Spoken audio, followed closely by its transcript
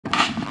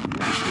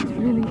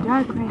really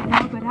dark right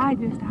now, but I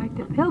just hiked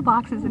the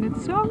pillboxes and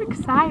it's so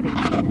exciting.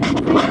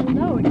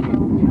 Hello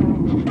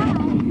again.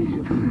 Hi.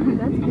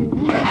 That's good.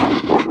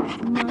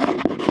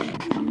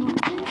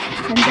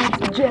 And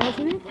that's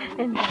Jasmine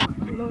and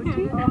that's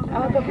Loti.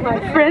 All of my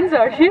friends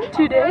are here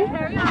today.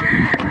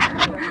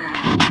 Just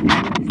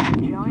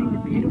enjoying the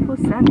beautiful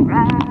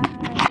sunrise.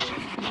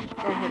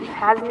 And it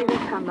hasn't even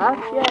come up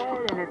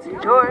yet and it's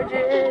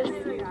gorgeous.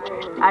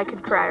 I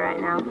could cry right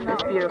now.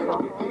 It's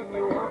beautiful.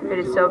 It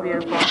is so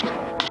beautiful.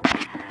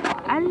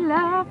 I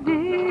loved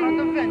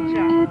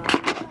it.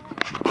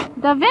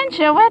 Da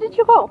Vinci, where did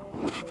you go?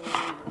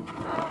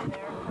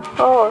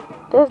 Oh,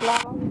 there's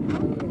lava.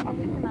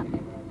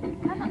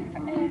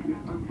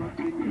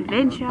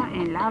 Adventure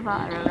and lava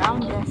are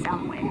around there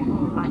somewhere.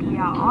 But we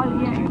are all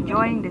here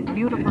enjoying this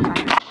beautiful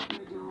night.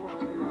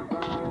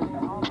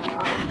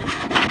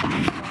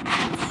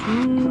 So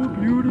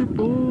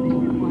beautiful.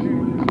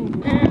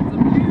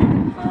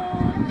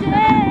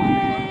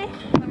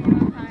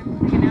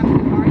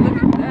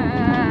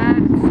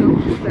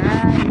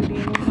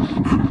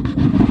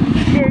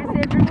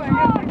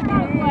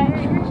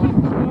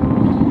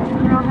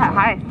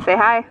 Hi, say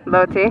hi,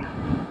 Loti.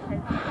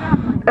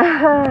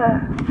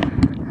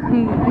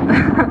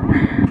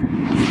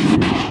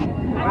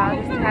 Wow,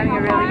 just having a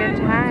really good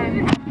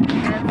time.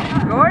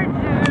 It's gorgeous.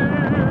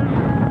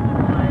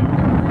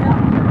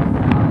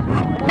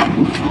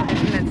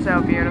 Isn't it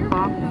so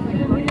beautiful?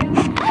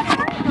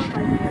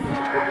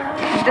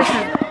 This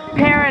is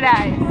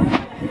paradise.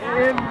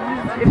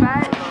 If I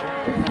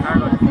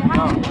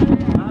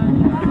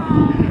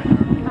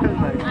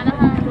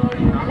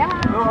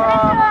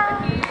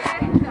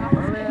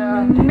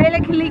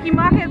Melekaliki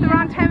at the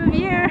wrong time of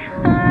year.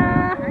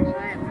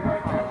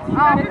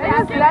 Oh,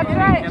 yes, that's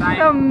right.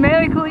 So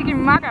Melekaliki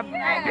Maka,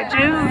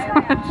 bitches.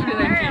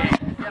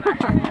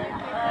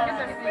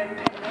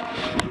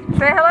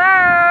 Say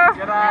hello.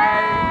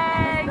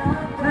 Hey.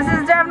 This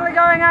is definitely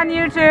going on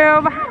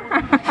YouTube.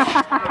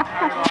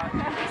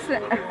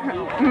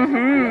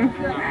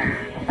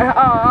 Okay.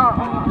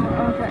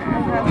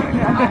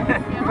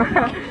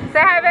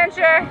 Say hi,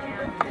 Venture.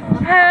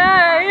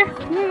 Hey.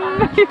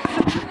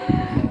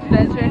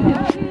 Venture.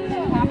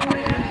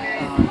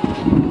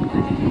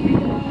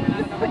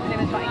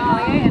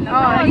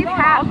 Oh, he's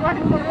half. But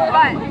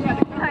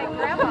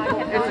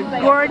it's a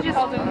gorgeous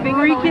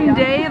freaking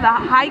day. The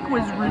hike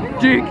was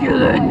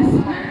ridiculous.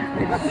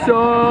 It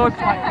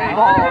sucked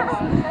balls.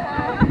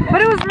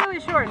 But it was really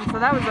short, and so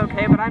that was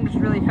okay. But I'm just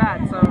really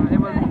fat, so it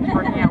wasn't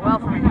working out well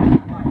for me.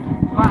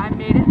 But I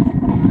made it,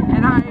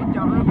 and I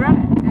don't regret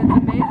it. It's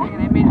amazing,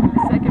 and I made it to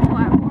the second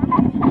platform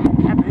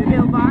at the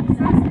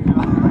pillboxes.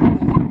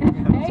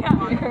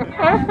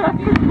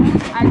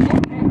 I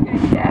did make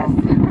it, yes.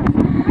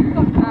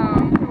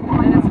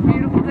 And it's a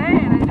beautiful day,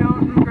 and I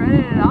don't regret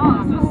it at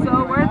all. This was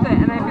so worth it,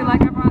 and I feel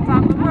like I'm on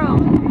top of the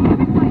world.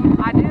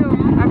 I do.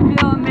 I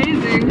feel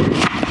amazing.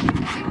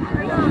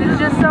 It's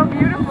just so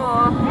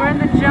beautiful. We're in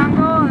the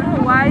jungle in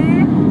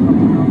Hawaii.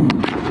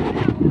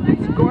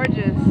 It's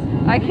gorgeous.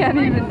 I can't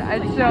even.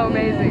 It's so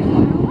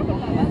amazing.